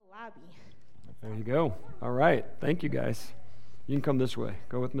Abby. There you go. All right. Thank you, guys. You can come this way.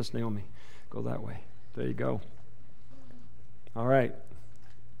 Go with Miss Naomi. Go that way. There you go. All right.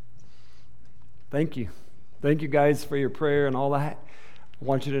 Thank you. Thank you, guys, for your prayer and all that. I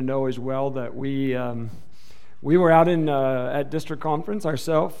want you to know as well that we were out at district conference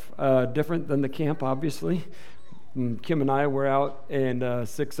ourselves, different than the camp, obviously. And Kim and I were out, and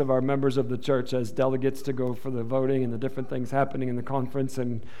 6 of our members of the church as delegates to go for the voting and the different things happening in the conference.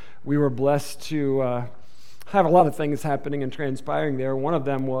 And we were blessed to have a lot of things happening and transpiring there. One of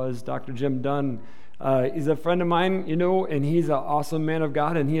them was Dr. Jim Dunn. He's a friend of mine, and he's an awesome man of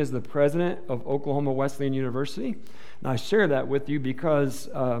God, and he is the president of Oklahoma Wesleyan University. And I share that with you because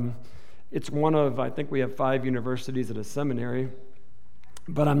it's one of, I think we have 5 universities at a seminary.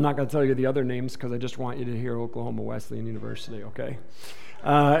 But I'm not going to tell you the other names because I just want you to hear Oklahoma Wesleyan University, okay?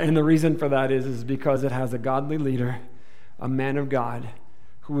 And the reason for that is because it has a godly leader, a man of God,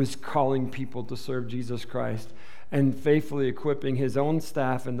 who is calling people to serve Jesus Christ and faithfully equipping his own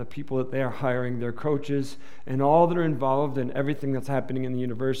staff and the people that they are hiring, their coaches, and all that are involved in everything that's happening in the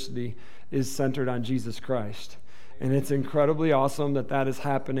university is centered on Jesus Christ. And it's incredibly awesome that that is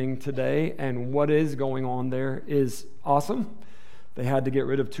happening today, and what is going on there is awesome. They had to get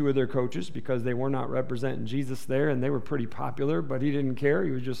rid of 2 of their coaches because they were not representing Jesus there, and they were pretty popular, but he didn't care.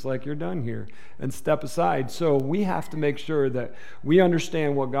 He was just like, you're done here, and step aside. So we have to make sure that we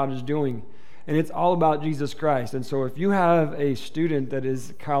understand what God is doing, and it's all about Jesus Christ. And so if you have a student that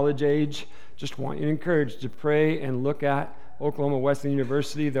is college age, just want you to encourage to pray and look at Oklahoma Wesleyan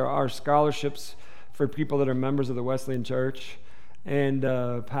University. There are scholarships for people that are members of the Wesleyan Church and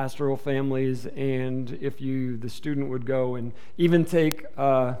pastoral families, and if the student would go and even take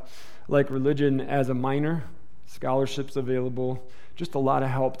like religion as a minor, scholarships available, just a lot of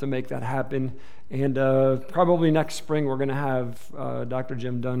help to make that happen. And probably next spring we're going to have Dr.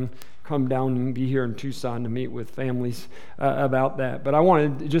 Jim Dunn come down and be here in Tucson to meet with families about that. But I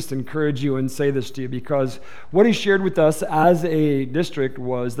want to just encourage you and say this to you, because what he shared with us as a district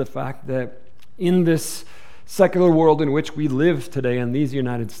was the fact that in this secular world in which we live today in these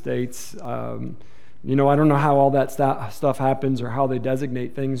United States, I don't know how all that stuff happens or how they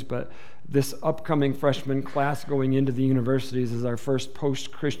designate things, but this upcoming freshman class going into the universities is our first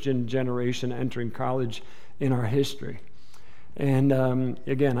post-Christian generation entering college in our history. And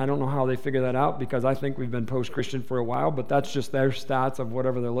again, I don't know how they figure that out, because I think we've been post-Christian for a while, but that's just their stats of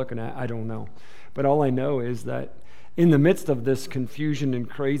whatever they're looking at. I don't know. But all I know is that in the midst of this confusion and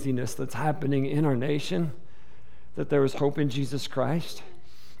craziness that's happening in our nation, that there is hope in Jesus Christ,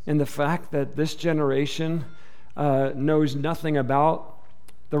 and the fact that this generation knows nothing about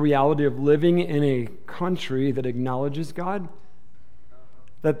the reality of living in a country that acknowledges God,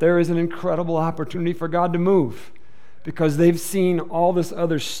 that there is an incredible opportunity for God to move, because they've seen all this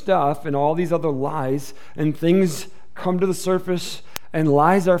other stuff and all these other lies, and things come to the surface and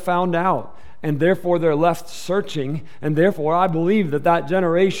lies are found out. And therefore they're left searching, and therefore I believe that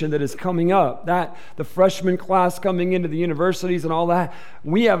generation that is coming up, that the freshman class coming into the universities and all that,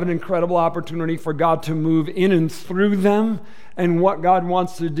 we have an incredible opportunity for God to move in and through them, and what God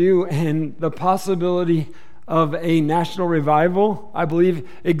wants to do, and the possibility of a national revival, I believe,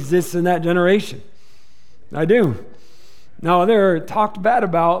 exists in that generation. I do. Now, they're talked bad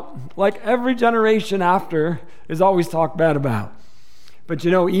about, like every generation after is always talked bad about. But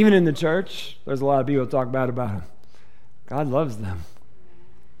even in the church, there's a lot of people that talk bad about him. God loves them.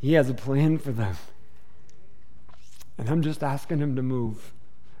 He has a plan for them. And I'm just asking him to move.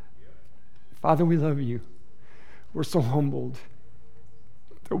 Father, we love you. We're so humbled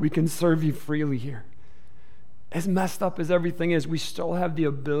that we can serve you freely here. As messed up as everything is, we still have the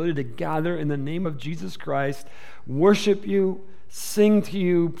ability to gather in the name of Jesus Christ, worship you, sing to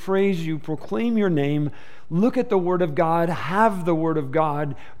you, praise you, proclaim your name, look at the Word of God, have the Word of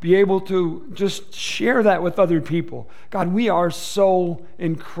God, be able to just share that with other people. God, we are so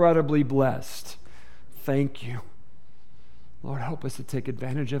incredibly blessed. Thank you. Lord, help us to take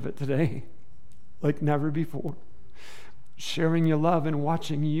advantage of it today like never before. Sharing your love and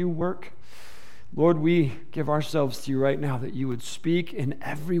watching you work. Lord, we give ourselves to you right now, that you would speak in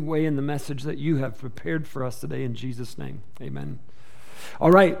every way in the message that you have prepared for us today, in Jesus' name. Amen.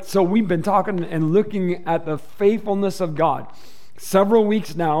 All right, so we've been talking and looking at the faithfulness of God. Several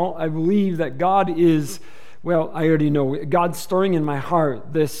weeks now, I believe that God is, I already know, God's stirring in my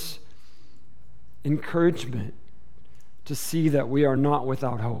heart this encouragement to see that we are not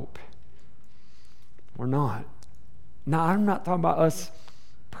without hope. We're not. Now, I'm not talking about us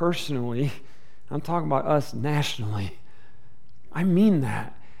personally. I'm talking about us nationally. I mean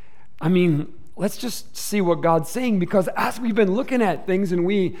that. let's just see what God's saying, because as we've been looking at things and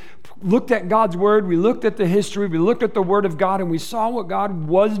we looked at God's word, we looked at the history, we looked at the word of God, and we saw what God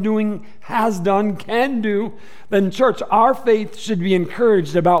was doing, has done, can do, then church, our faith should be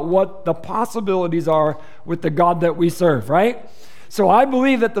encouraged about what the possibilities are with the God that we serve, right? So I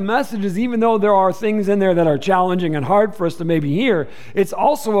believe that the message is, even though there are things in there that are challenging and hard for us to maybe hear, it's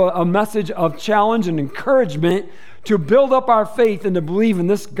also a message of challenge and encouragement to build up our faith and to believe in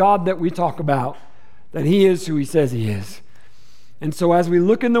this God that we talk about, that he is who he says he is. And so as we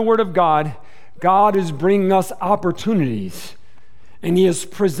look in the Word of God, God is bringing us opportunities, and he is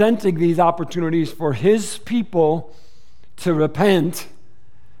presenting these opportunities for his people to repent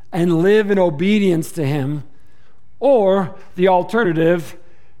and live in obedience to him. Or the alternative,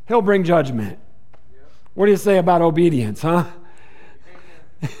 he'll bring judgment. What do you say about obedience, huh?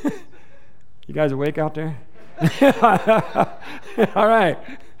 You guys awake out there? All right.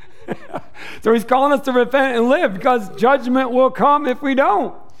 So he's calling us to repent and live, because judgment will come if we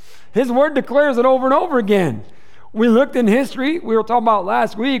don't. His word declares it over and over again. We looked in history, we were talking about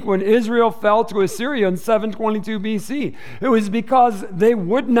last week, when Israel fell to Assyria in 722 BC. It was because they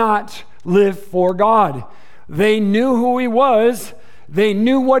would not live for God. They knew who he was, they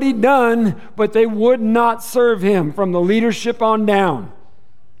knew what he'd done, but they would not serve him from the leadership on down.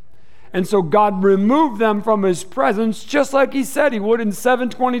 And so God removed them from his presence, just like he said he would in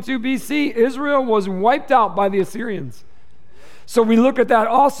 722 BC. Israel was wiped out by the Assyrians. So we look at that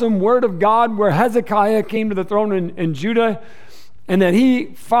awesome word of God where Hezekiah came to the throne in Judah, and that he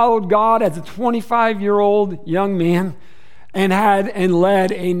followed God as a 25-year-old young man and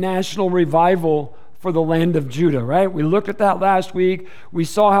led a national revival for the land of Judah, right? We looked at that last week. We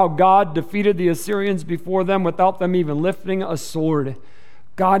saw how God defeated the Assyrians before them without them even lifting a sword.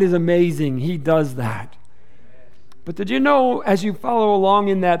 God is amazing. He does that. But did you know, as you follow along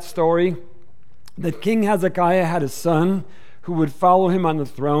in that story, that King Hezekiah had a son who would follow him on the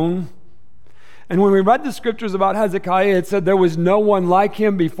throne? And when we read the scriptures about Hezekiah, it said there was no one like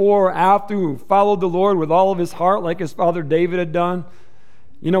him before or after who followed the Lord with all of his heart like his father David had done.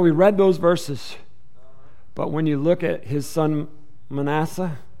 You know, we read those verses. But when you look at his son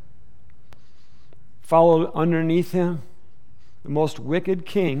Manasseh, followed underneath him, the most wicked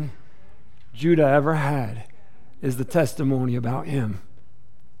king Judah ever had is the testimony about him.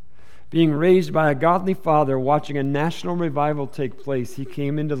 Being raised by a godly father, watching a national revival take place, he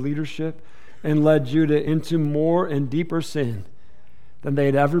came into leadership and led Judah into more and deeper sin than they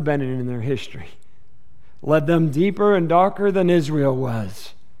had ever been in their history. Led them deeper and darker than Israel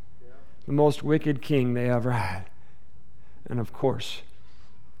was. The most wicked king they ever had. And of course,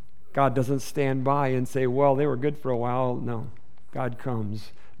 God doesn't stand by and say, well, they were good for a while. No, God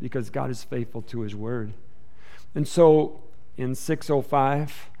comes because God is faithful to his word. And so in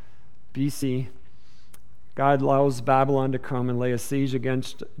 605 BC, God allows Babylon to come and lay a siege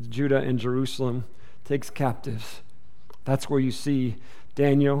against Judah and Jerusalem, takes captives. That's where you see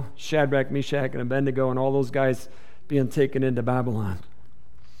Daniel, Shadrach, Meshach, and Abednego, and all those guys being taken into Babylon.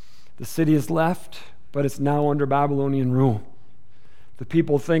 The city is left, but it's now under Babylonian rule. The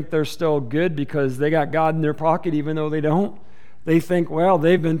people think they're still good because they got God in their pocket, even though they don't. They think, well,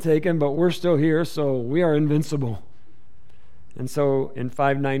 they've been taken, but we're still here, so we are invincible. And so in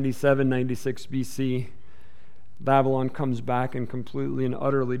 597, 96 BC, Babylon comes back and completely and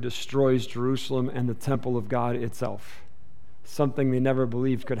utterly destroys Jerusalem and the temple of God itself. Something they never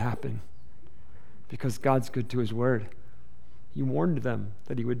believed could happen because God's good to his word. He warned them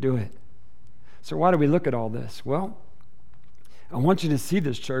that he would do it. So why do we look at all this? Well, I want you to see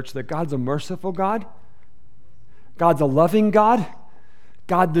this, church, that God's a merciful God. God's a loving God.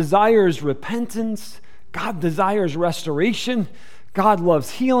 God desires repentance. God desires restoration. God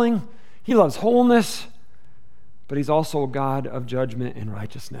loves healing. He loves wholeness. But he's also a God of judgment and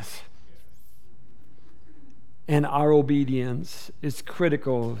righteousness. And our obedience is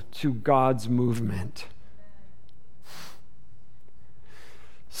critical to God's movement.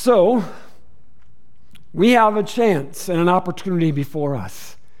 So, we have a chance and an opportunity before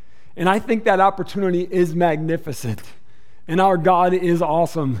us. And I think that opportunity is magnificent. And our God is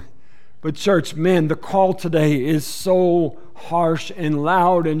awesome. But church, man, the call today is so harsh and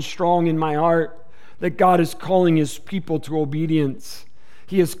loud and strong in my heart that God is calling his people to obedience.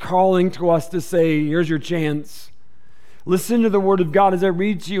 He is calling to us to say, here's your chance. Listen to the word of God as I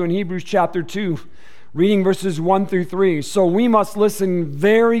read to you in Hebrews chapter 2. Reading verses 1 through 3. So we must listen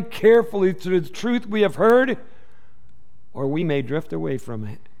very carefully to the truth we have heard, or we may drift away from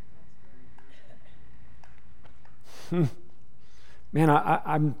it. Man,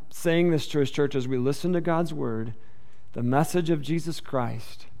 I'm saying this to his church as we listen to God's word, the message of Jesus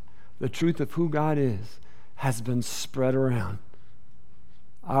Christ, the truth of who God is has been spread around.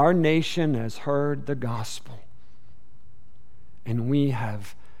 Our nation has heard the gospel, and we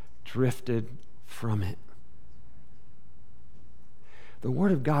have drifted from it. The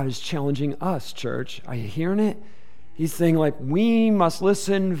Word of God is challenging us, church. Are you hearing it? He's saying, like, we must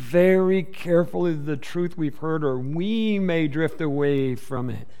listen very carefully to the truth we've heard, or we may drift away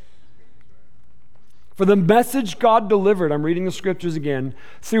from it. For the message God delivered, I'm reading the scriptures again,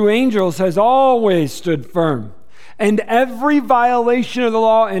 through angels has always stood firm. And every violation of the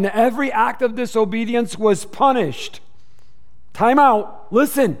law and every act of disobedience was punished. Time out.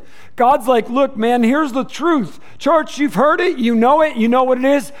 Listen. God's like, look, man, here's the truth. Church, you've heard it. You know what it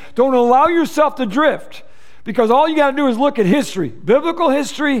is. Don't allow yourself to drift. Because all you got to do is look at history, biblical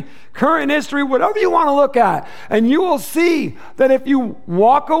history, current history, whatever you want to look at. And you will see that if you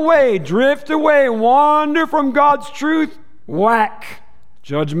walk away, drift away, wander from God's truth, whack,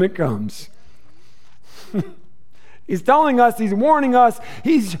 judgment comes. He's telling us, he's warning us,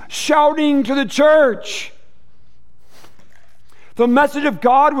 he's shouting to the church. The message of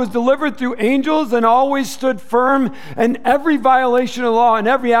God was delivered through angels and always stood firm, and every violation of the law and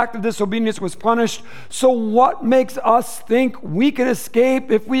every act of disobedience was punished. So what makes us think we can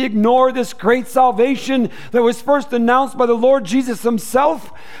escape if we ignore this great salvation that was first announced by the Lord Jesus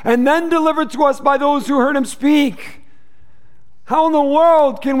himself and then delivered to us by those who heard him speak? How in the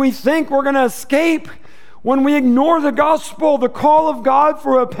world can we think we're going to escape when we ignore the gospel, the call of God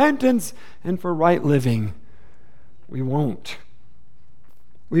for repentance and for right living? We won't.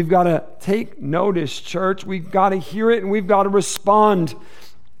 We've got to take notice, church. We've got to hear it and we've got to respond.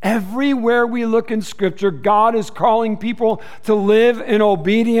 Everywhere we look in Scripture, God is calling people to live in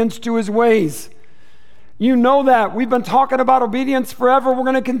obedience to his ways. You know that. We've been talking about obedience forever. We're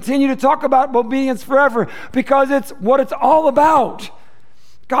going to continue to talk about obedience forever because it's what it's all about.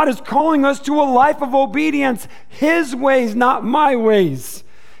 God is calling us to a life of obedience. His ways, not my ways.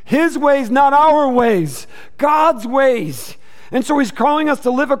 His ways, not our ways. God's ways. And so he's calling us to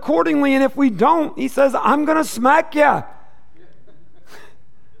live accordingly. And if we don't, he says, I'm going to smack you.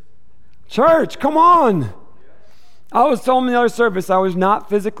 Church, come on. I was telling in the other service, I was not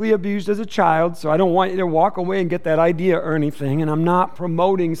physically abused as a child, so I don't want you to walk away and get that idea or anything. And I'm not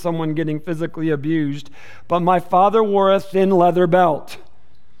promoting someone getting physically abused. But my father wore a thin leather belt.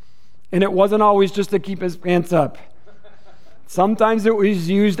 And it wasn't always just to keep his pants up. Sometimes it was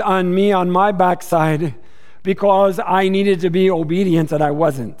used on me, on my backside, because I needed to be obedient and I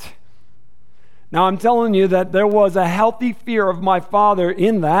wasn't. Now I'm telling you that there was a healthy fear of my father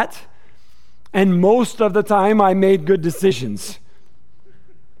in that, and most of the time I made good decisions.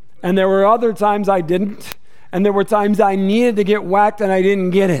 And there were other times I didn't, and there were times I needed to get whacked and I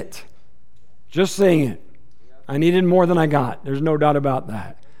didn't get it. Just saying it. I needed more than I got. There's no doubt about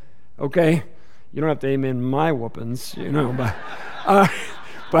that. Okay? You don't have to amen my whoopings,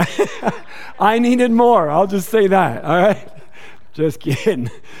 but I needed more. I'll just say that, all right? Just kidding.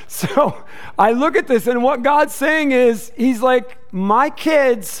 So I look at this, and what God's saying is, he's like, my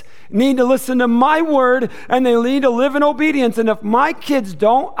kids need to listen to my word, and they need to live in obedience. And if my kids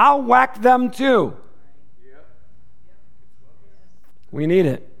don't, I'll whack them too. We need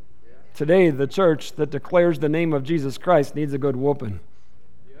it. Today, the church that declares the name of Jesus Christ needs a good whooping.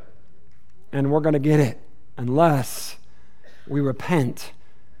 And we're going to get it unless we repent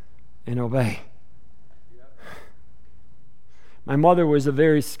and obey. My mother was a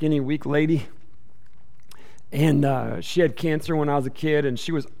very skinny, weak lady, and she had cancer when I was a kid, and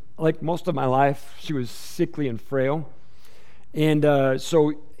she was, like most of my life, she was sickly and frail. And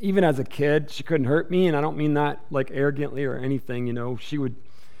so even as a kid, she couldn't hurt me, and I don't mean that like arrogantly or anything, She would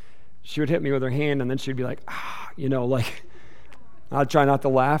hit me with her hand, and then she'd be like, like, I'd try not to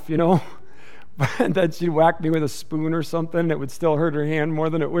laugh, And then she'd whack me with a spoon or something. It would still hurt her hand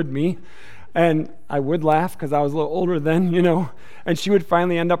more than it would me. And I would laugh because I was a little older then, And she would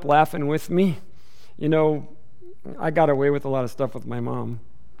finally end up laughing with me. I got away with a lot of stuff with my mom,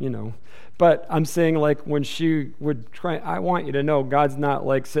 But I'm saying, like, when she would try, I want you to know God's not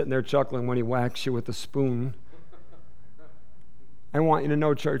like sitting there chuckling when he whacks you with a spoon. I want you to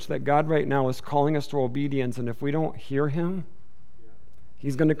know, church, that God right now is calling us to obedience. And if we don't hear him,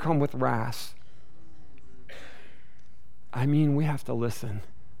 he's going to come with wrath. We have to listen.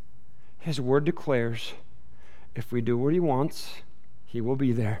 His word declares, if we do what he wants, he will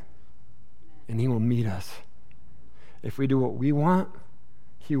be there, and he will meet us. If we do what we want,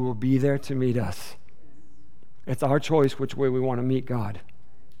 he will be there to meet us. It's our choice which way we want to meet God.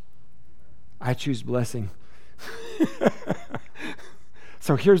 I choose blessing.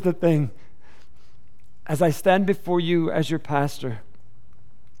 So here's the thing. As I stand before you as your pastor,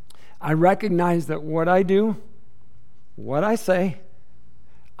 I recognize that what I do, what I say,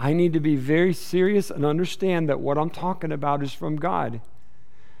 I need to be very serious and understand that what I'm talking about is from God.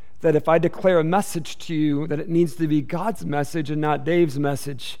 That if I declare a message to you, that it needs to be God's message and not Dave's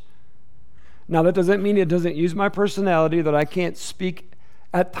message. Now, that doesn't mean it doesn't use my personality, that I can't speak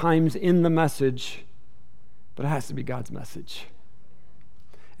at times in the message, but it has to be God's message.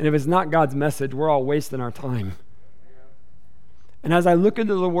 And if it's not God's message, we're all wasting our time. And as I look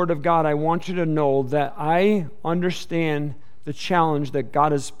into the Word of God, I want you to know that I understand the challenge that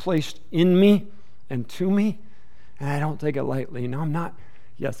God has placed in me and to me, and I don't take it lightly. No, I'm not.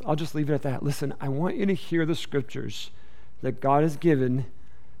 Yes, I'll just leave it at that. Listen, I want you to hear the scriptures that God has given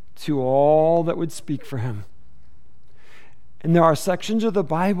to all that would speak for him. And there are sections of the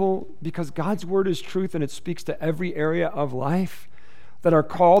Bible, because God's word is truth and it speaks to every area of life, that are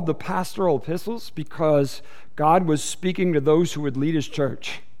called the pastoral epistles because God was speaking to those who would lead his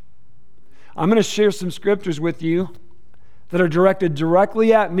church. I'm going to share some scriptures with you that are directed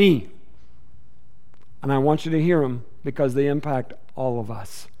directly at me. And I want you to hear them because they impact all of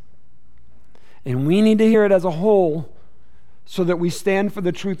us. And we need to hear it as a whole so that we stand for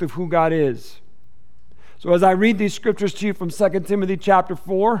the truth of who God is. So as I read these scriptures to you from 2 Timothy chapter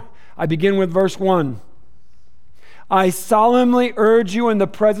 4, I begin with verse 1. I solemnly urge you in the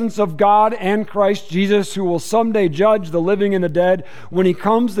presence of God and Christ Jesus, who will someday judge the living and the dead, when he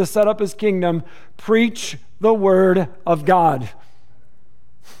comes to set up his kingdom, preach the word of God.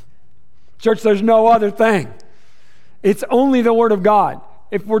 Church, there's no other thing. It's only the word of God.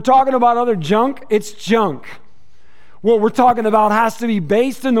 If we're talking about other junk, it's junk. What we're talking about has to be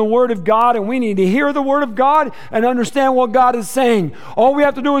based in the Word of God, and we need to hear the Word of God and understand what God is saying. All we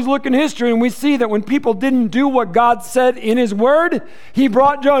have to do is look in history, and we see that when people didn't do what God said in his Word, he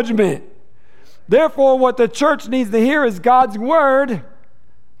brought judgment. Therefore, what the church needs to hear is God's Word,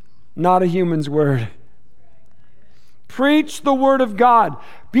 not a human's word. Preach the Word of God.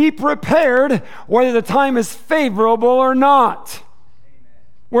 Be prepared whether the time is favorable or not,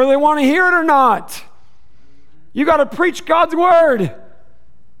 whether they want to hear it or not. You got to preach God's word.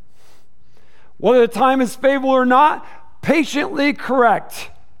 Whether the time is favorable or not, patiently correct,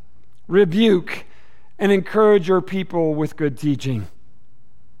 rebuke, and encourage your people with good teaching.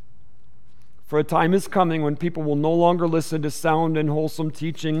 For a time is coming when people will no longer listen to sound and wholesome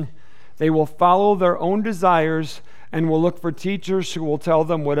teaching. They will follow their own desires and will look for teachers who will tell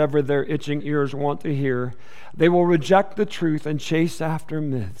them whatever their itching ears want to hear. They will reject the truth and chase after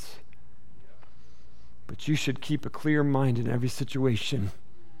myths. But you should keep a clear mind in every situation.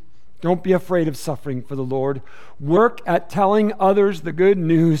 Don't be afraid of suffering for the Lord. Work at telling others the good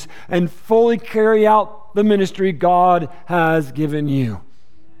news and fully carry out the ministry God has given you.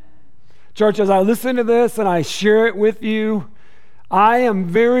 Church, as I listen to this and I share it with you, I am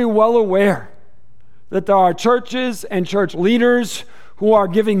very well aware that there are churches and church leaders who are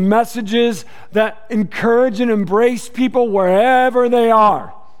giving messages that encourage and embrace people wherever they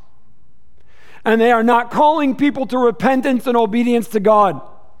are. And they are not calling people to repentance and obedience to God.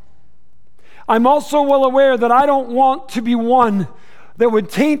 I'm also well aware that I don't want to be one that would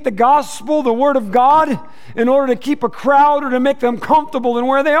taint the gospel, the word of God, in order to keep a crowd or to make them comfortable in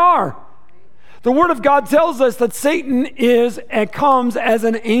where they are. The word of God tells us that Satan is and comes as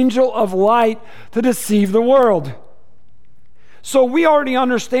an angel of light to deceive the world. So we already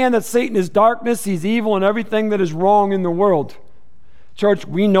understand that Satan is darkness, he's evil, and everything that is wrong in the world. Church,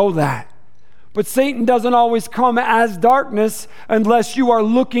 we know that. But Satan doesn't always come as darkness unless you are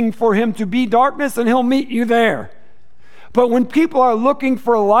looking for him to be darkness, and he'll meet you there. But when people are looking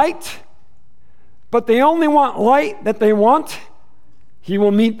for light, but they only want light that they want, he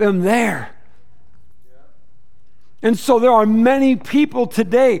will meet them there. And so there are many people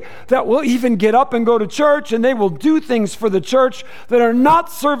today that will even get up and go to church, and they will do things for the church that are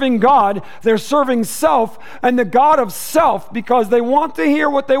not serving God. They're serving self and the God of self, because they want to hear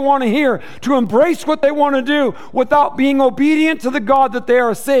what they want to hear, to embrace what they want to do without being obedient to the God that they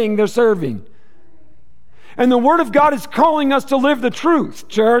are saying they're serving. And the Word of God is calling us to live the truth,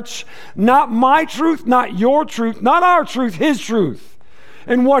 church. Not my truth, not your truth, not our truth, his truth.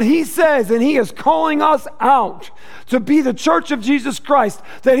 And what he says, and he is calling us out to be the church of Jesus Christ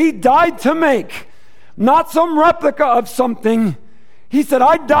that he died to make, not some replica of something. He said,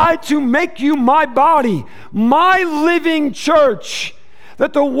 I died to make you my body, my living church,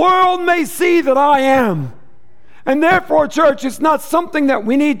 that the world may see that I am. And therefore, church, it's not something that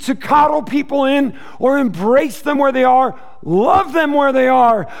we need to coddle people in or embrace them where they are, love them where they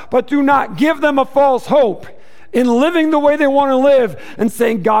are, but do not give them a false hope in living the way they want to live and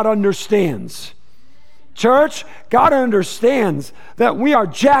saying God understands. Church, God understands that we are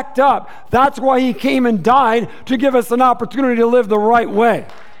jacked up. That's why he came and died, to give us an opportunity to live the right way.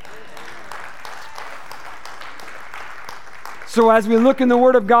 So as we look in the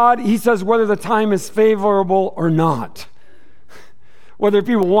Word of God, he says whether the time is favorable or not, whether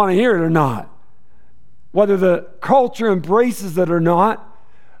people want to hear it or not, whether the culture embraces it or not,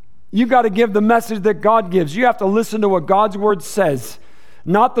 you got to give the message that God gives. You have to listen to what God's Word says,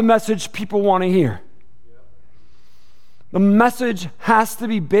 not the message people want to hear. The message has to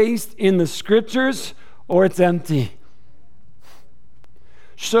be based in the Scriptures or it's empty.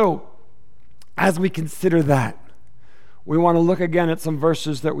 So, as we consider that, we want to look again at some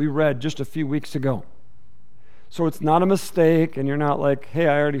verses that we read just a few weeks ago. So it's not a mistake and you're not like, hey,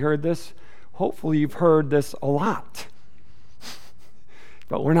 I already heard this. Hopefully you've heard this a lot.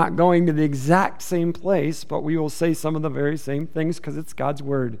 But we're not going to the exact same place, but we will say some of the very same things because it's God's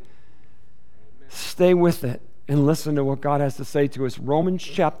Word. Amen. Stay with it and listen to what God has to say to us. Romans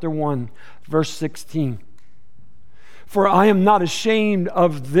chapter 1, verse 16. For I am not ashamed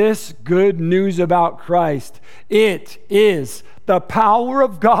of this good news about Christ. It is the power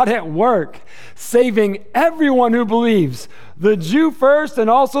of God at work, saving everyone who believes, the Jew first and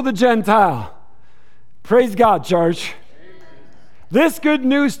also the Gentile. Praise God, church. This good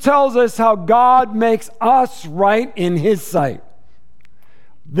news tells us how God makes us right in his sight.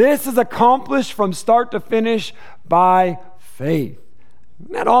 This is accomplished from start to finish by faith.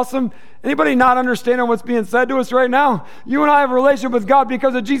 Isn't that awesome? Anybody not understanding what's being said to us right now? You and I have a relationship with God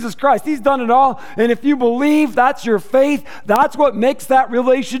because of Jesus Christ. He's done it all. And if you believe, that's your faith. That's what makes that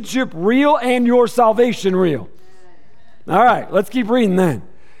relationship real and your salvation real. All right, let's keep reading then.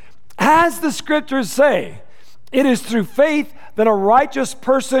 As the Scriptures say, it is through faith that a righteous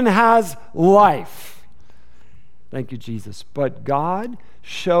person has life. Thank you, Jesus. But God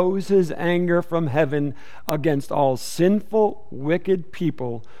shows his anger from heaven against all sinful, wicked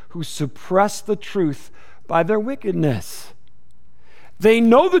people who suppress the truth by their wickedness. They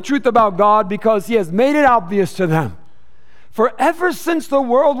know the truth about God because he has made it obvious to them. For ever since the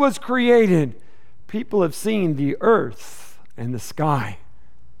world was created, people have seen the earth and the sky.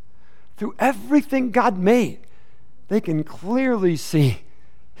 Through everything God made, they can clearly see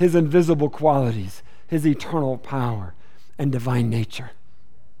his invisible qualities, his eternal power, and divine nature.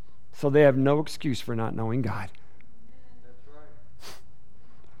 So they have no excuse for not knowing God. That's right.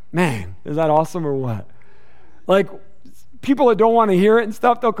 Man, is that awesome or what? Like, people that don't want to hear it and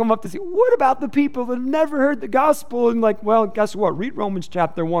stuff, they'll come up to say, what about the people that have never heard the gospel? And like, well, guess what? Read Romans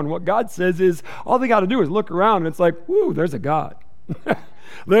chapter 1. What God says is, all they got to do is look around and it's like, whoo, there's a God.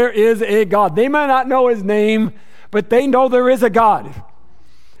 There is a God. They might not know his name, but they know there is a God.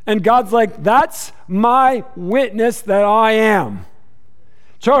 And God's like, that's my witness that I am.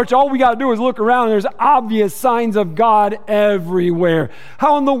 Church, all we got to do is look around and there's obvious signs of God everywhere.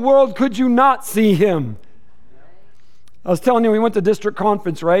 How in the world could you not see him? I was telling you, we went to district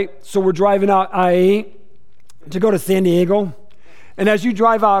conference, right? So we're driving out I-8 to go to San Diego. And as you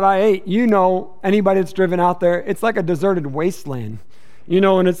drive out I-8, you know, anybody that's driven out there, it's like a deserted wasteland. You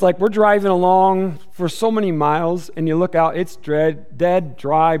know, and it's like we're driving along for so many miles and you look out, it's dead,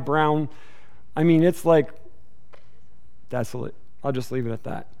 dry, brown. I mean, it's like desolate. I'll just leave it at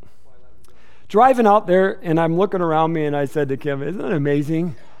that. Driving out there, and I'm looking around me, and I said to Kim, isn't it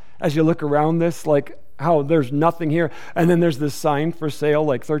amazing as you look around this, like how there's nothing here, and then there's this sign for sale,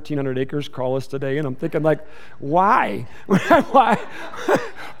 like 1,300 acres, call us today, and I'm thinking like, why? Why?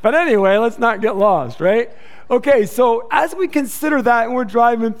 But anyway, let's not get lost, right? Okay, so as we consider that, and we're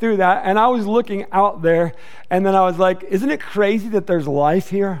driving through that, and I was looking out there, and then I was like, isn't it crazy that there's life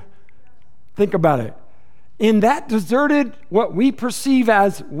here? Think about it. In that deserted, what we perceive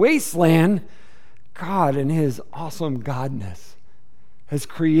as wasteland, God in his awesome godness has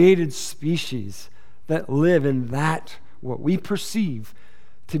created species that live in that, what we perceive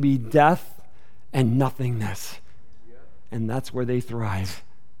to be death and nothingness. And that's where they thrive.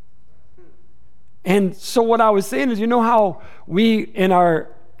 And so what I was saying is, you know how we, in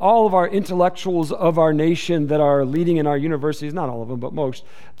all of our intellectuals of our nation that are leading in our universities, not all of them, but most,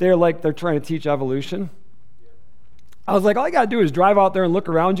 they're trying to teach evolution. I was like, all you got to do is drive out there and look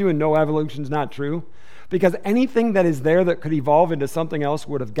around you and know evolution's not true. Because anything that is there that could evolve into something else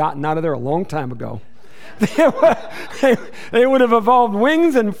would have gotten out of there a long time ago. They would have evolved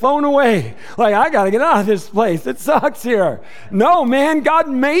wings and flown away. Like, I got to get out of this place. It sucks here. No, man, God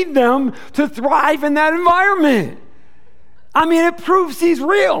made them to thrive in that environment. I mean, it proves he's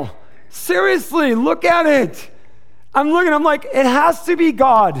real. Seriously, look at it. I'm like, it has to be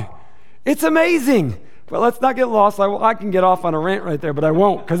God. It's amazing. But let's not get lost. I can get off on a rant right there, but I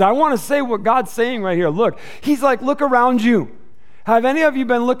won't, because I want to say what God's saying right here. Look, he's like, look around you. Have any of you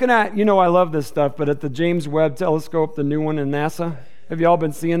been looking at, I love this stuff, but at the James Webb Telescope, the new one in NASA? Have you all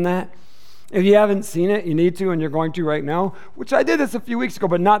been seeing that? If you haven't seen it, you need to, and you're going to right now, which I did this a few weeks ago,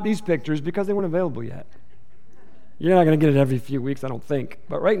 but not these pictures because they weren't available yet. You're not going to get it every few weeks, I don't think,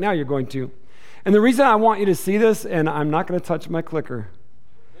 but right now you're going to. And the reason I want you to see this, and I'm not going to touch my clicker,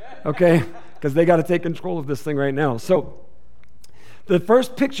 okay, because they got to take control of this thing right now. So the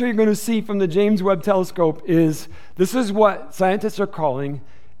first picture you're going to see from the James Webb Telescope this is what scientists are calling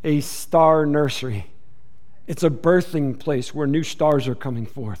a star nursery. It's a birthing place where new stars are coming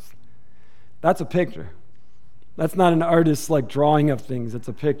forth. That's a picture. That's not an artist's drawing of things. It's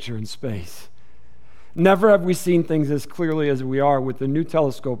a picture in space. Never have we seen things as clearly as we are with the new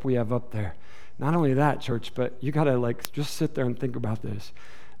telescope we have up there. Not only that, church, but you got to just sit there and think about this.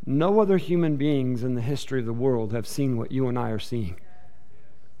 No other human beings in the history of the world have seen what you and I are seeing.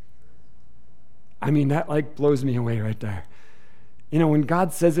 I mean, that blows me away right there. When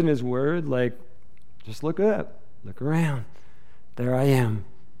God says in his word, just look up, look around. There I am.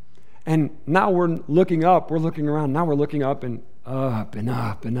 And now we're looking up, we're looking around. Now we're looking up and up and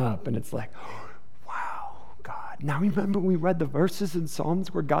up and up. And it's like, wow, God. Now remember we read the verses in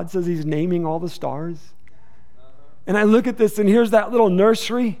Psalms where God says he's naming all the stars? And I look at this and here's that little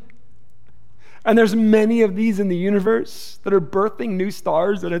nursery. And there's many of these in the universe that are birthing new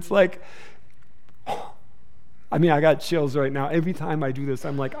stars. And it's like, I got chills right now. Every time I do this,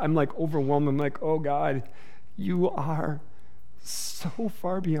 I'm overwhelmed. I'm like, oh God, you are so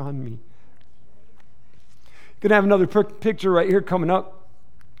far beyond me. Gonna have another picture right here coming up.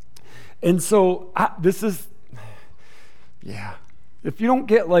 And so if you don't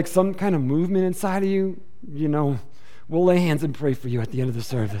get some kind of movement inside of you, we'll lay hands and pray for you at the end of the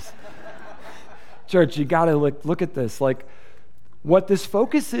service. Church, you gotta look at this. What this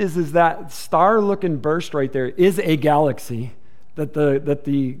focus is that star-looking burst right there is a galaxy that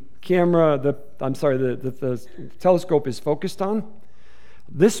the telescope is focused on.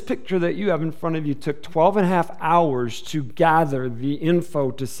 This picture that you have in front of you took 12 and a half hours to gather the info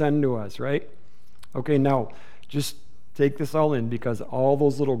to send to us, right? Okay, now just take this all in, because all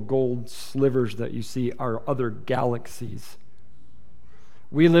those little gold slivers that you see are other galaxies.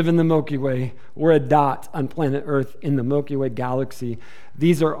 We live in the Milky Way. We're a dot on planet Earth in the Milky Way galaxy.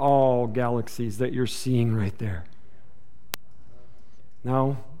 These are all galaxies that you're seeing right there.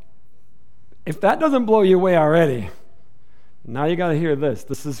 Now, if that doesn't blow you away already, now you got to hear this.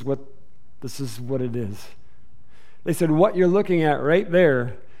 This is what it is. They said what you're looking at right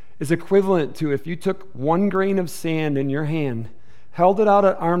there is equivalent to if you took 1 grain of sand in your hand, held it out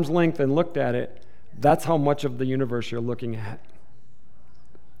at arm's length and looked at it. That's how much of the universe you're looking at.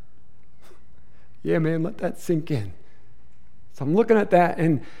 Yeah, man, let that sink in. So I'm looking at that,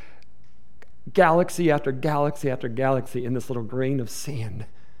 and galaxy after galaxy after galaxy in this little grain of sand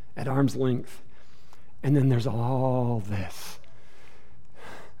at arm's length. And then there's all this.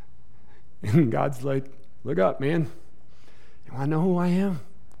 And God's like, look up, man. You want to know who I am?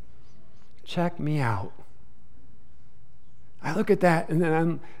 Check me out. I look at that, and then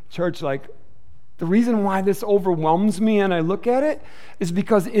I'm, church, the reason why this overwhelms me and I look at it is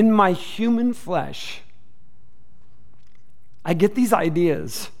because in my human flesh, I get these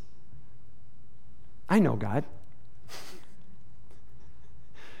ideas. I know God.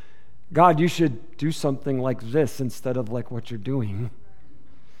 God, you should do something like this instead of what you're doing.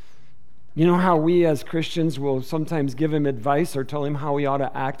 You know how we as Christians will sometimes give him advice or tell him how he ought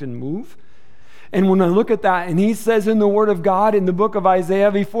to act and move? And when I look at that, and he says in the Word of God, in the book of Isaiah,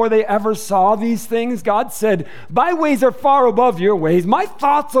 before they ever saw these things, God said, my ways are far above your ways, my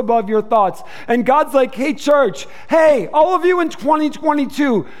thoughts above your thoughts. And God's like, hey, church, hey, all of you in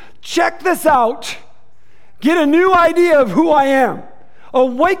 2022, check this out. Get a new idea of who I am.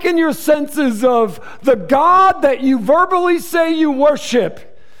 Awaken your senses of the God that you verbally say you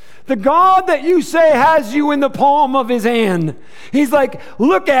worship. The God that you say has you in the palm of his hand. He's like,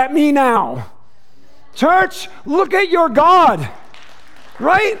 look at me now. Church, look at your God,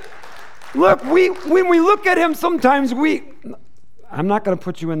 right? Look, when we look at him, sometimes I'm not going to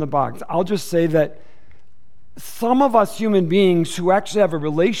put you in the box. I'll just say that some of us human beings who actually have a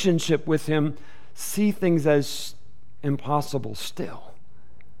relationship with him see things as impossible still.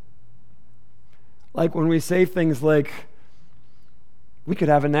 Like when we say things like, we could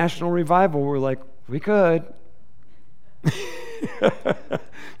have a national revival, we're like, we could.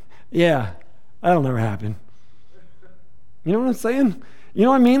 Yeah. That'll never happen. You know what I'm saying? You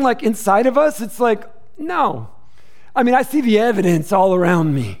know what I mean? Inside of us, it's no. I see the evidence all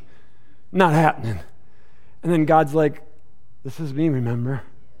around me. Not happening. And then God's like, this is me, remember?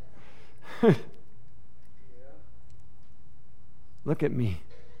 Look at me.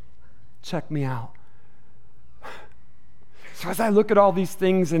 Check me out. So as I look at all these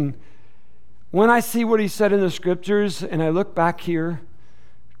things, and when I see what he said in the scriptures, and I look back here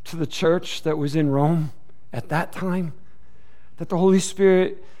to the church that was in Rome at that time, that the Holy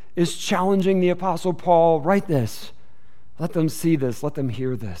Spirit is challenging the Apostle Paul, write this. Let them see this. Let them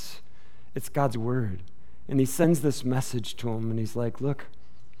hear this. It's God's word. And he sends this message to him, and he's like, look,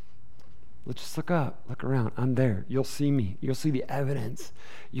 let's just look up, look around. I'm there. You'll see me. You'll see the evidence.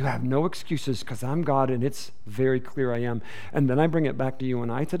 You have no excuses because I'm God, and it's very clear I am. And then I bring it back to you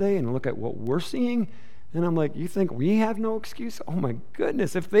and I today and look at what we're seeing, and I'm like, you think we have no excuse? Oh my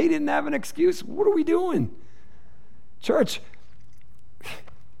goodness, if they didn't have an excuse, what are we doing? Church,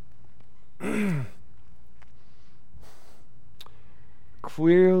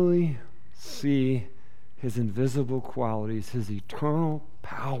 clearly see his invisible qualities, his eternal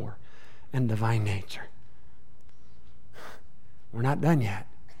power and divine nature. We're not done yet.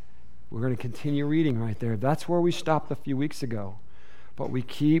 We're going to continue reading right there. That's where we stopped a few weeks ago. But we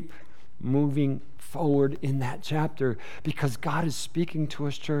keep moving forward in that chapter because God is speaking to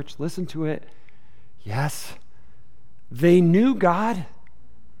us, church. Listen to it. Yes, they knew God,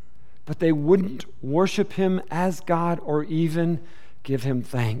 but they wouldn't worship him as God or even give him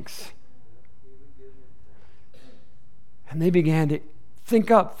thanks. And they began to think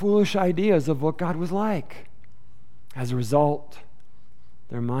up foolish ideas of what God was like. As a result,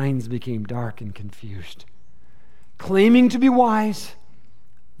 their minds became dark and confused. Claiming to be wise,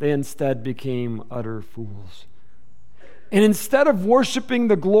 they instead became utter fools. And instead of worshiping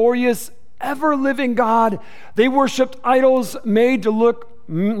the glorious, ever-living God, they worshiped idols made to look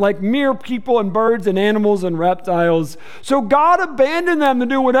like mere people and birds and animals and reptiles. So God abandoned them to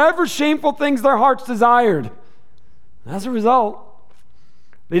do whatever shameful things their hearts desired. As a result,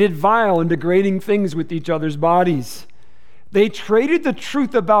 they did vile and degrading things with each other's bodies. They traded the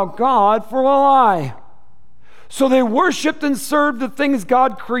truth about God for a lie. So they worshiped and served the things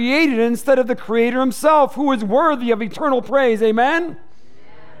God created instead of the Creator himself, who is worthy of eternal praise. Amen?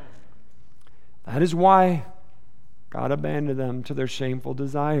 That is why God abandoned them to their shameful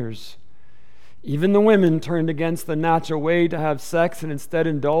desires. Even the women turned against the natural way to have sex and instead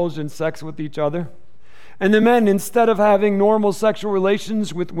indulged in sex with each other. And the men, instead of having normal sexual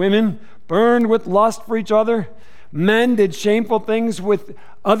relations with women, burned with lust for each other. Men did shameful things with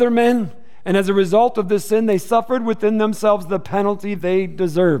other men, and as a result of this sin, they suffered within themselves the penalty they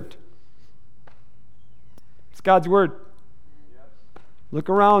deserved. It's God's word. Look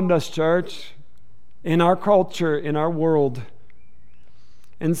around us, church, in our culture, in our world,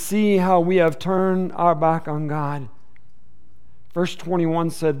 and see how we have turned our back on God. Verse 21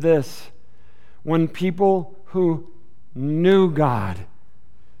 said this, when people who knew God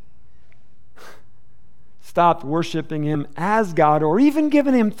stopped worshiping him as God or even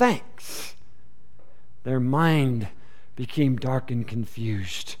giving him thanks, their mind became dark and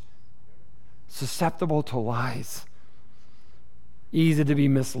confused, susceptible to lies, easy to be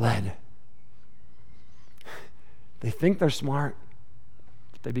misled. They think they're smart,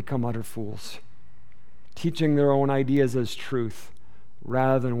 but they become utter fools, teaching their own ideas as truth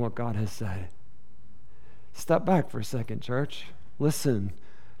rather than what God has said. Step back for a second, church. Listen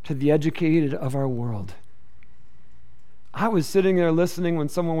to the educated of our world. I was sitting there listening when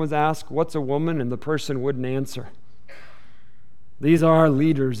someone was asked, what's a woman? And the person wouldn't answer. These are our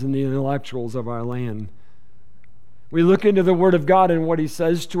leaders and the intellectuals of our land. We look into the Word of God and what he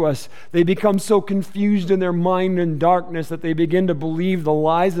says to us. They become so confused in their mind and darkness that they begin to believe the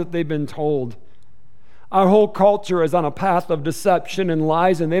lies that they've been told. Our whole culture is on a path of deception and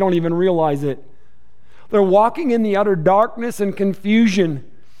lies, and they don't even realize it. They're walking in the utter darkness and confusion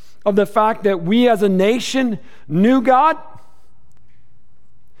of the fact that we as a nation knew God.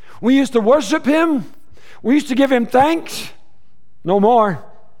 We used to worship him. We used to give him thanks. No more.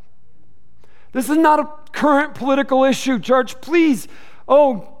 This is not a current political issue, church. Please,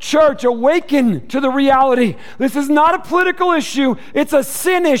 oh, church, awaken to the reality. This is not a political issue. It's a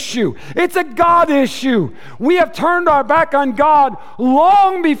sin issue. It's a God issue. We have turned our back on God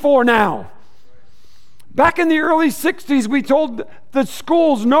long before now. Back in the early 60s, we told the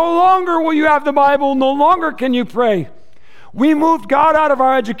schools, no longer will you have the Bible, no longer can you pray. We moved God out of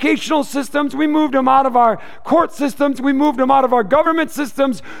our educational systems. We moved him out of our court systems. We moved him out of our government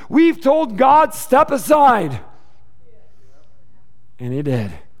systems. We've told God, step aside. And he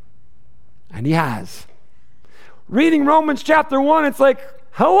did. And he has. Reading Romans chapter 1, it's like,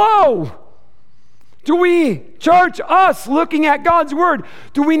 hello. Do we, church, us looking at God's word,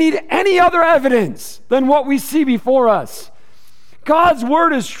 do we need any other evidence than what we see before us? God's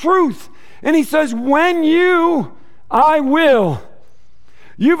word is truth. And he says, when I will.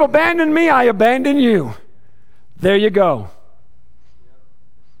 You've abandoned me, I abandon you. There you go.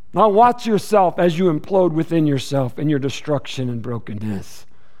 Now watch yourself as you implode within yourself in your destruction and brokenness.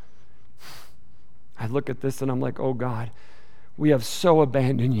 I look at this and I'm like, oh God, we have so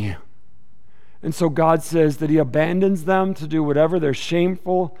abandoned you. And so God says that he abandons them to do whatever their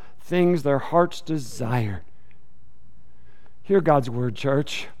shameful things their hearts desire. Hear God's word,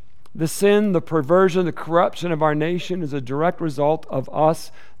 church. The sin, the perversion, the corruption of our nation is a direct result of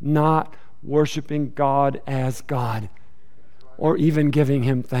us not worshiping God as God or even giving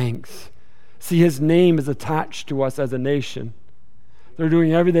him thanks. See, his name is attached to us as a nation. They're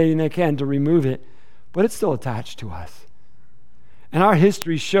doing everything they can to remove it, but it's still attached to us. And our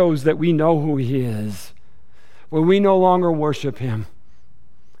history shows that we know who he is. When we no longer worship him,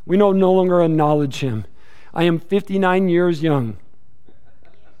 we no longer acknowledge him. I am 59 years young.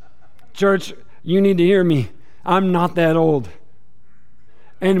 Church, you need to hear me. I'm not that old.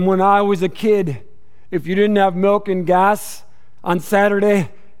 And when I was a kid, if you didn't have milk and gas on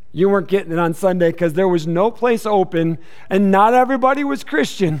Saturday, you weren't getting it on Sunday because there was no place open and not everybody was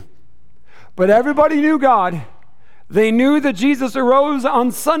Christian. But everybody knew God. They knew that Jesus arose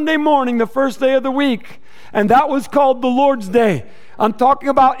on Sunday morning, the first day of the week, and that was called the Lord's Day. I'm talking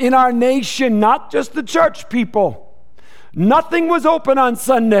about in our nation, not just the church people. Nothing was open on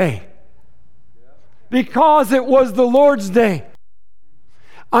Sunday because it was the Lord's Day.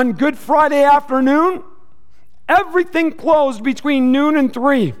 On Good Friday afternoon, everything closed between noon and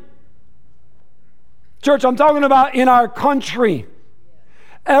 3. Church, I'm talking about in our country.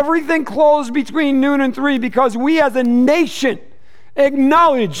 Everything closed between noon and 3 because we as a nation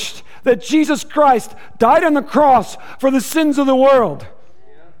acknowledged that Jesus Christ died on the cross for the sins of the world.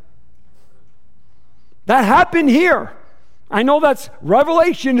 That happened here. I know that's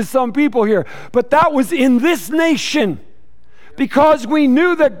revelation to some people here, but that was in this nation because we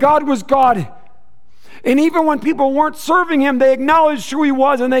knew that God was God. And even when people weren't serving him, they acknowledged who he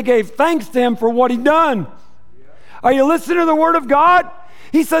was and they gave thanks to him for what he'd done. Are you listening to the word of God?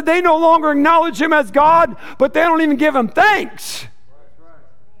 He said they no longer acknowledge him as God, but they don't even give him thanks.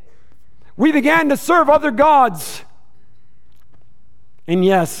 We began to serve other gods. And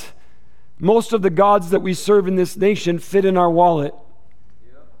yes, most of the gods that we serve in this nation fit in our wallet.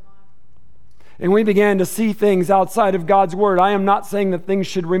 And we began to see things outside of God's word. I am not saying that things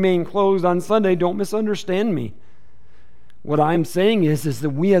should remain closed on Sunday. Don't misunderstand me. What I'm saying is that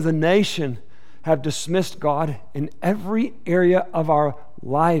we as a nation have dismissed God in every area of our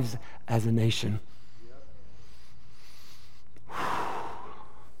lives as a nation.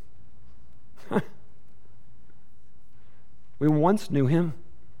 We once knew him.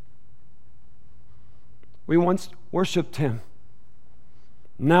 We once worshiped him.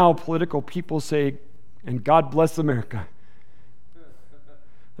 Now political people say, and God bless America.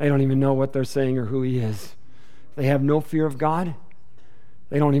 They don't even know what they're saying or who he is. They have no fear of God.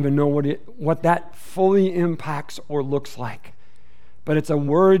 They don't even know what that fully impacts or looks like. But it's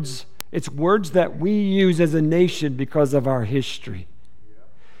words that we use as a nation because of our history.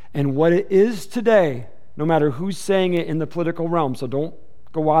 And what it is today, no matter who's saying it in the political realm, so don't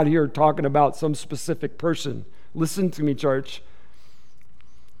go out here talking about some specific person. Listen to me, church.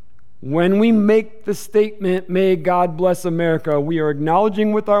 When we make the statement, may God bless America, we are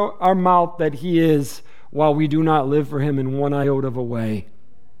acknowledging with our mouth that he is, while we do not live for him in one iota of a way,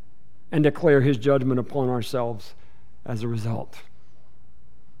 and declare his judgment upon ourselves as a result.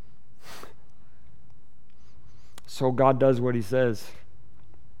 So God does what he says.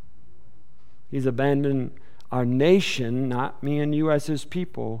 He's abandoned our nation, not me and you as his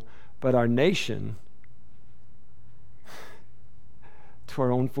people, but our nation to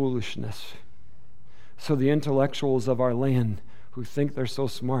our own foolishness. So the intellectuals of our land who think they're so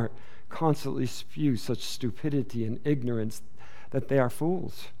smart constantly spew such stupidity and ignorance that they are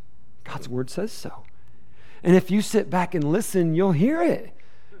fools. God's word says so. And if you sit back and listen, you'll hear it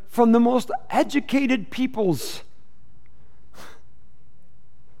from the most educated peoples.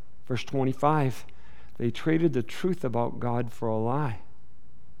 Verse 25, they traded the truth about God for a lie.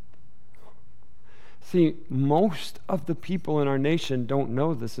 See, most of the people in our nation don't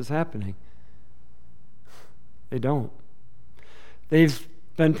know this is happening. They don't. They've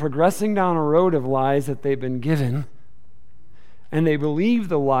been progressing down a road of lies that they've been given, and they believe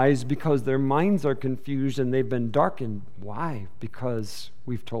the lies because their minds are confused and they've been darkened. Why? Because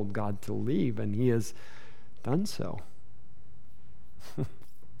we've told God to leave, and he has done so.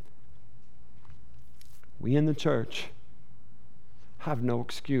 we in the church have no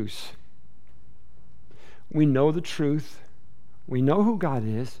excuse. We know the truth. We know who God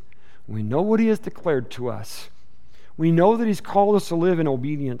is. We know what He has declared to us. We know that He's called us to live in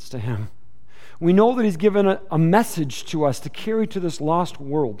obedience to Him. We know that He's given a message to us to carry to this lost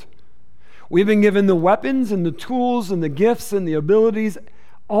world. We've been given the weapons and the tools and the gifts and the abilities,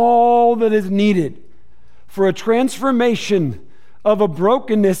 all that is needed for a transformation of a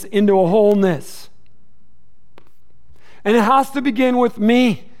brokenness into a wholeness. And it has to begin with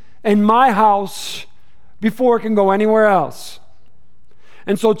me and my house before it can go anywhere else.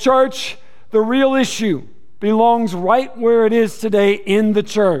 And so, church, the real issue belongs right where it is today in the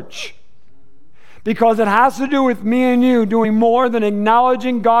church. Because it has to do with me and you doing more than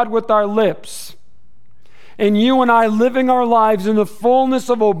acknowledging God with our lips. And you and I living our lives in the fullness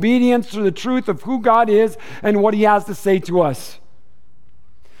of obedience to the truth of who God is and what He has to say to us.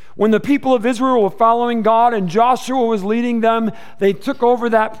 When the people of Israel were following God and Joshua was leading them, they took over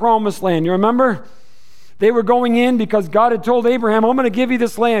that promised land. You remember? They were going in because God had told Abraham, I'm going to give you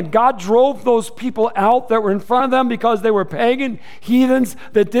this land. God drove those people out that were in front of them because they were pagan heathens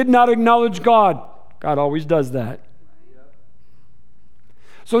that did not acknowledge God. God always does that.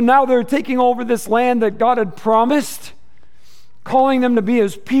 So now they're taking over this land that God had promised, calling them to be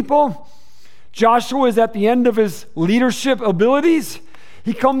His people. Joshua is at the end of his leadership abilities.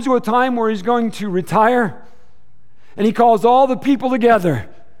 He comes to a time where he's going to retire, and he calls all the people together.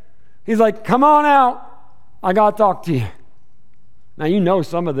 He's like, come on out. I got to talk to you. Now, you know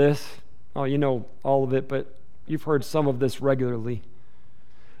some of this. Oh, you know all of it, but you've heard some of this regularly.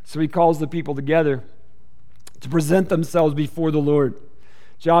 So he calls the people together to present themselves before the Lord.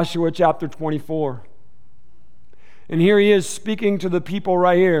 Joshua chapter 24. And here he is speaking to the people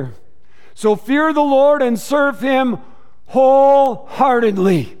right here. So fear the Lord and serve Him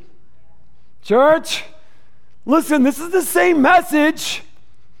wholeheartedly. Church, listen, this is the same message.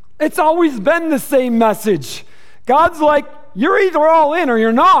 It's always been the same message. God's like, you're either all in or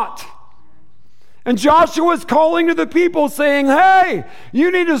you're not. And Joshua's calling to the people saying, hey,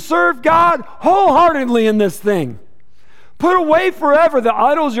 you need to serve God wholeheartedly in this thing. Put away forever the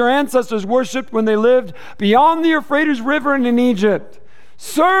idols your ancestors worshipped when they lived beyond the Euphrates River and in Egypt.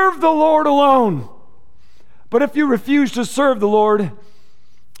 Serve the Lord alone. But if you refuse to serve the Lord,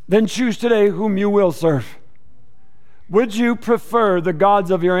 then choose today whom you will serve. Would you prefer the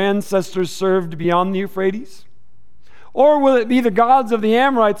gods of your ancestors served beyond the Euphrates? Or will it be the gods of the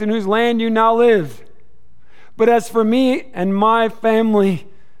Amorites in whose land you now live? But as for me and my family,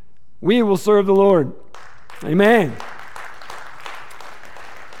 we will serve the Lord. Amen.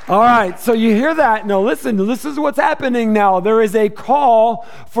 All right, so you hear that. Now listen, this is what's happening now. There is a call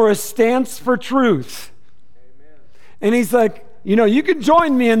for a stance for truth. Amen. And he's like, you can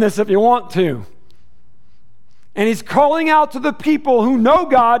join me in this if you want to. And he's calling out to the people who know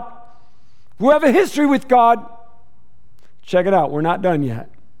God, who have a history with God. Check it out, we're not done yet.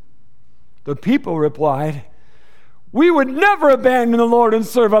 The people replied, we would never abandon the Lord and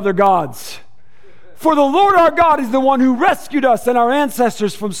serve other gods. For the Lord our God is the one who rescued us and our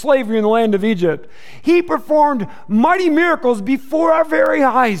ancestors from slavery in the land of Egypt. He performed mighty miracles before our very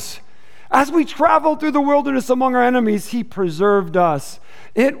eyes. As we traveled through the wilderness among our enemies, He preserved us.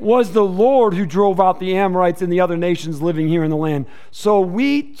 It was the Lord who drove out the Amorites and the other nations living here in the land. So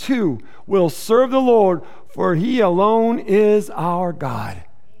we too will serve the Lord, for He alone is our God.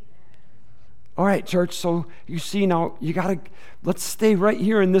 All right, church, so you see now, let's stay right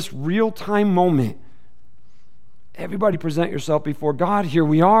here in this real-time moment. Everybody present yourself before God. Here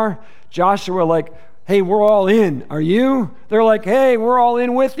we are. Joshua like, hey, we're all in. Are you? They're like, hey, we're all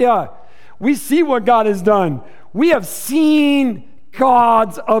in with you. We see what God has done. We have seen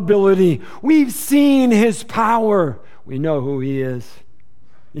God's ability. We've seen His power. We know who He is.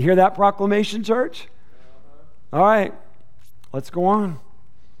 You hear that proclamation, church? All right, let's go on.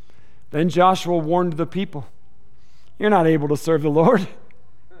 Then Joshua warned the people, you're not able to serve the Lord,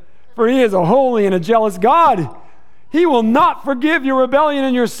 for He is a holy and a jealous God. He will not forgive your rebellion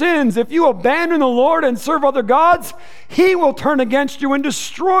and your sins. If you abandon the Lord and serve other gods, He will turn against you and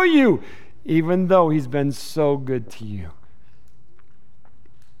destroy you, even though He's been so good to you.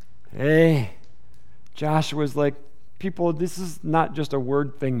 Hey, Joshua's like, people, this is not just a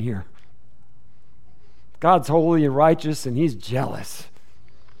word thing here. God's holy and righteous, and He's jealous.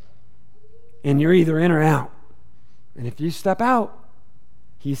 And you're either in or out. And if you step out,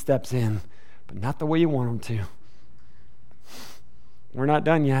 He steps in, but not the way you want Him to. We're not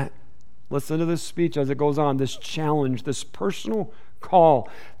done yet. Listen to this speech as it goes on, this challenge, this personal call.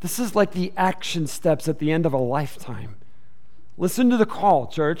 This is like the action steps at the end of a lifetime. Listen to the call,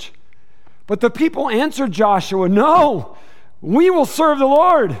 church. But the people answered Joshua, "No, we will serve the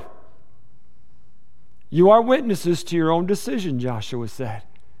Lord." "You are witnesses to your own decision," Joshua said.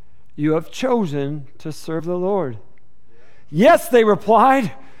 "You have chosen to serve the Lord." "Yes," they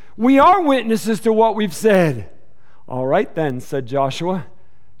replied, "we are witnesses to what we've said." "All right then," said Joshua,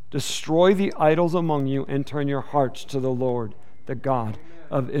 "destroy the idols among you and turn your hearts to the Lord, the God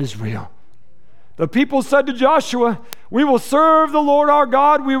of Israel." The people said to Joshua, "We will serve the Lord our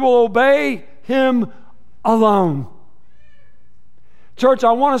God. We will obey him alone." Church,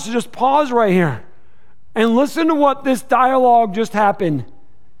 I want us to just pause right here and listen to what this dialogue just happened.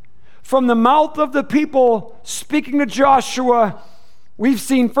 From the mouth of the people speaking to Joshua, we've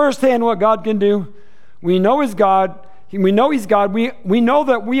seen firsthand what God can do. We know He's God. We know He's God. We know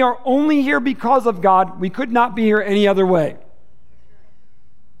that we are only here because of God. We could not be here any other way.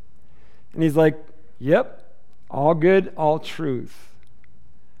 And He's like, yep, all good, all truth.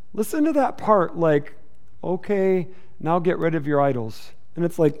 Listen to that part like, okay, now get rid of your idols. And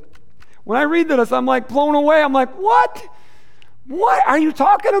it's like, when I read this, I'm like blown away. I'm like, what? What are you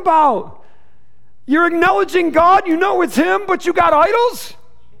talking about? You're acknowledging God, you know it's Him, but you got idols?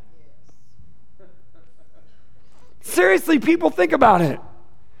 Seriously, people, think about it.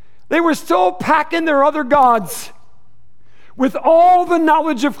 They were still packing their other gods with all the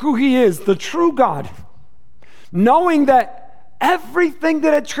knowledge of who He is, the true God, knowing that everything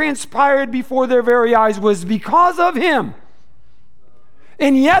that had transpired before their very eyes was because of Him.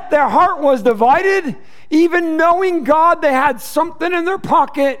 And yet their heart was divided. Even knowing God, they had something in their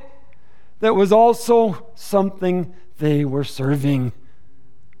pocket that was also something they were serving.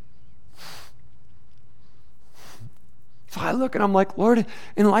 So I look and I'm like, Lord,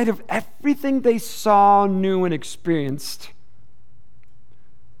 in light of everything they saw, knew, and experienced,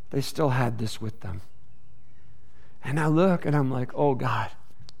 they still had this with them. And I look and I'm like, oh God,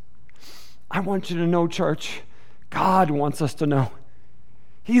 I want you to know, church, God wants us to know.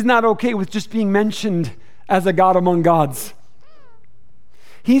 He's not okay with just being mentioned as a God among gods.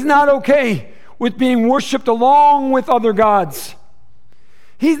 He's not okay with being worshiped along with other gods.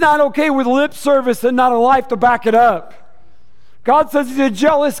 He's not okay with lip service and not a life to back it up. God says He's a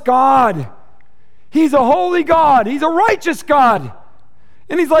jealous God. He's a holy God. He's a righteous God.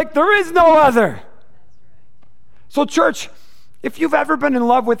 And He's like, there is no other. So church, if you've ever been in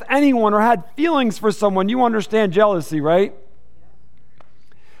love with anyone or had feelings for someone, you understand jealousy, right?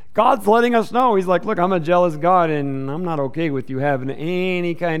 God's letting us know. He's like, look, I'm a jealous God, and I'm not okay with you having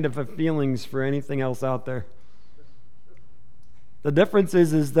any kind of feelings for anything else out there. The difference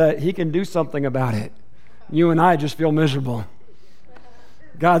is that He can do something about it. You and I just feel miserable.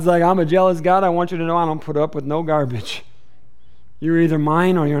 God's like, I'm a jealous God. I want you to know I don't put up with no garbage. You're either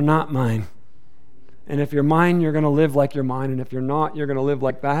mine or you're not mine. And if you're mine, you're going to live like you're mine. And if you're not, you're going to live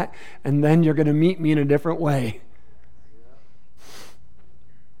like that. And then you're going to meet me in a different way.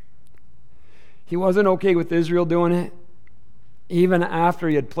 He wasn't okay with Israel doing it, even after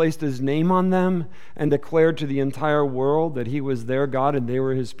He had placed His name on them and declared to the entire world that He was their God and they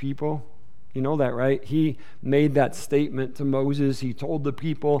were His people. You know that, right? He made that statement to Moses. He told the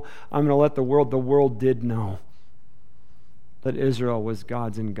people, I'm going to let the world did know that Israel was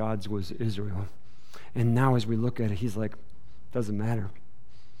God's and God's was Israel. And now as we look at it, He's like, doesn't matter.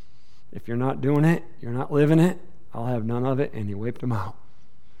 If you're not doing it, you're not living it, I'll have none of it. And He wiped them out.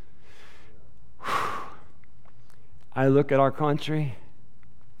 I look at our country,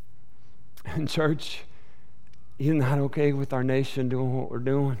 and church, He's not okay with our nation doing what we're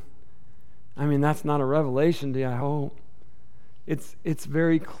doing. I mean, that's not a revelation to you, I hope. It's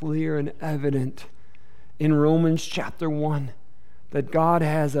very clear and evident in Romans chapter 1 that God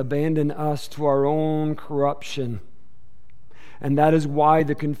has abandoned us to our own corruption. And that is why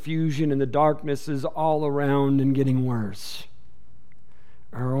the confusion and the darkness is all around and getting worse.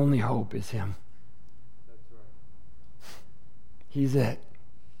 Our only hope is Him. He's it.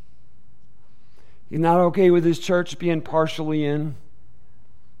 He's not okay with His church being partially in.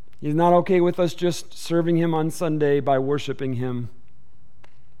 He's not okay with us just serving Him on Sunday by worshiping Him.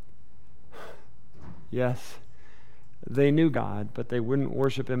 Yes, they knew God, but they wouldn't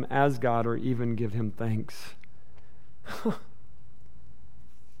worship Him as God or even give Him thanks.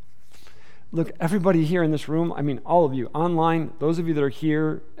 Look, everybody here in this room, I mean, all of you, online, those of you that are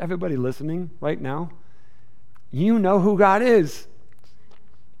here, everybody listening right now, you know who God is.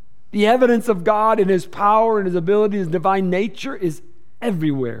 The evidence of God and His power and His ability, His divine nature is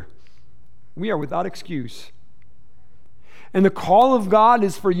everywhere. We are without excuse. And the call of God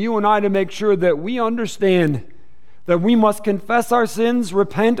is for you and I to make sure that we understand that we must confess our sins,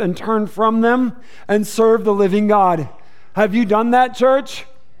 repent, and turn from them and serve the living God. Have you done that, church?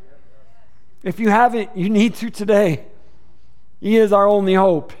 If you haven't, you need to today. He is our only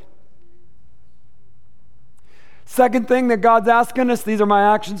hope. Second thing that God's asking us, these are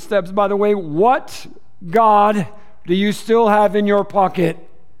my action steps, by the way. What God do you still have in your pocket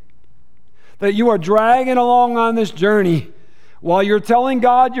that you are dragging along on this journey while you're telling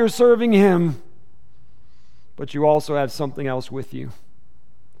God you're serving Him, but you also have something else with you?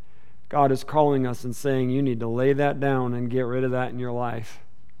 God is calling us and saying you need to lay that down and get rid of that in your life.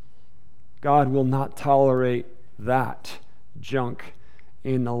 God will not tolerate that junk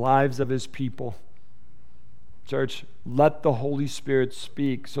in the lives of His people. Church, let the Holy Spirit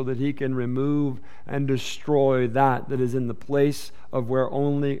speak so that He can remove and destroy that is in the place of where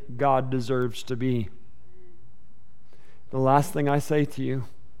only God deserves to be. The last thing I say to you,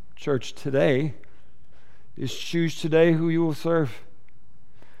 church, today is choose today who you will serve.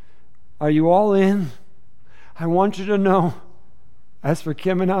 Are you all in? I want you to know, as for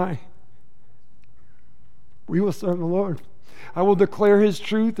Kim and I, we will serve the Lord. I will declare His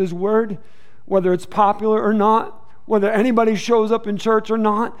truth, His word, whether it's popular or not, whether anybody shows up in church or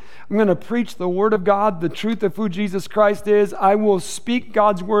not. I'm going to preach the word of God, the truth of who Jesus Christ is. I will speak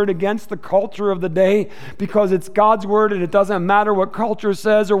God's word against the culture of the day because it's God's word and it doesn't matter what culture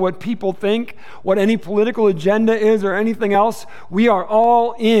says or what people think, what any political agenda is or anything else. We are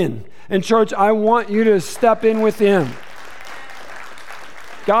all in. And church, I want you to step in with Him.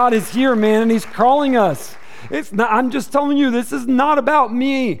 God is here, man, and He's calling us. It's not, I'm just telling you, this is not about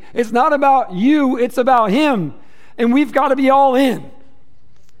me. It's not about you. It's about Him. And we've got to be all in.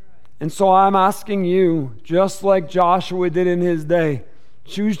 And so I'm asking you, just like Joshua did in his day,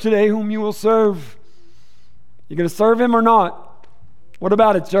 choose today whom you will serve. You going to serve Him or not? What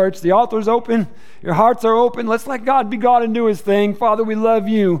about it, church? The altar's open. Your hearts are open. Let's let God be God and do His thing. Father, we love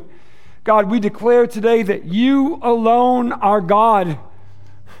You. God, we declare today that You alone are God.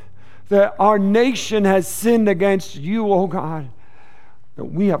 That our nation has sinned against You, oh God. That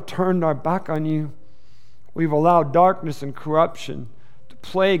we have turned our back on You. We've allowed darkness and corruption to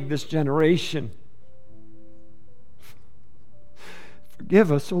plague this generation.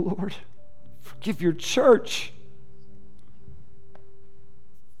 Forgive us, oh Lord. Forgive Your church.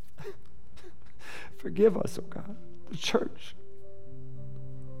 Forgive us, oh God, the church.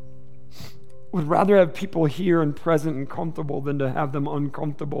 Would rather have people here and present and comfortable than to have them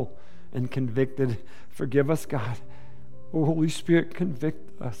uncomfortable and convicted. Forgive us, God. Oh, Holy Spirit,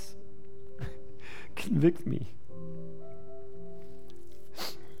 convict us. Convict me.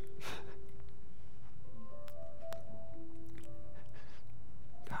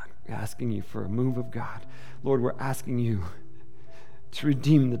 God, we're asking You for a move of God. Lord, we're asking You to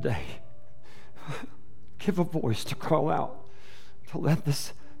redeem the day. Give a voice to call out, to let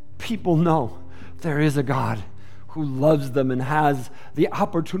this people know there is a God who loves them and has the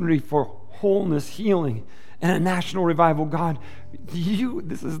opportunity for wholeness, healing, and a national revival. God,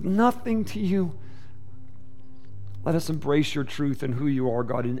 this is nothing to You. Let us embrace Your truth and who You are,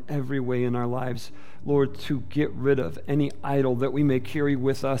 God, in every way in our lives. Lord, to get rid of any idol that we may carry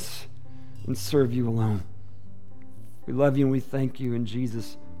with us and serve You alone. We love You and we thank You. In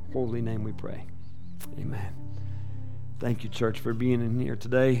Jesus' holy name we pray. Amen. Thank you, church, for being in here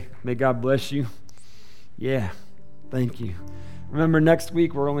today. May God bless you. Yeah, thank you. Remember, next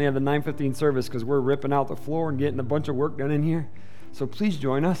week we're only at the 9:15 service because we're ripping out the floor and getting a bunch of work done in here. So please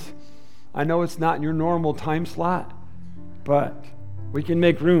join us. I know it's not in your normal time slot, but we can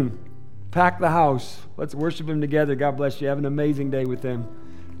make room. Pack the house. Let's worship Him together. God bless you. Have an amazing day with Him.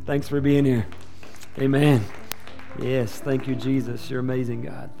 Thanks for being here. Amen. Yes, thank You, Jesus. You're amazing,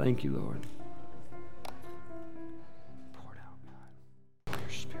 God. Thank You, Lord.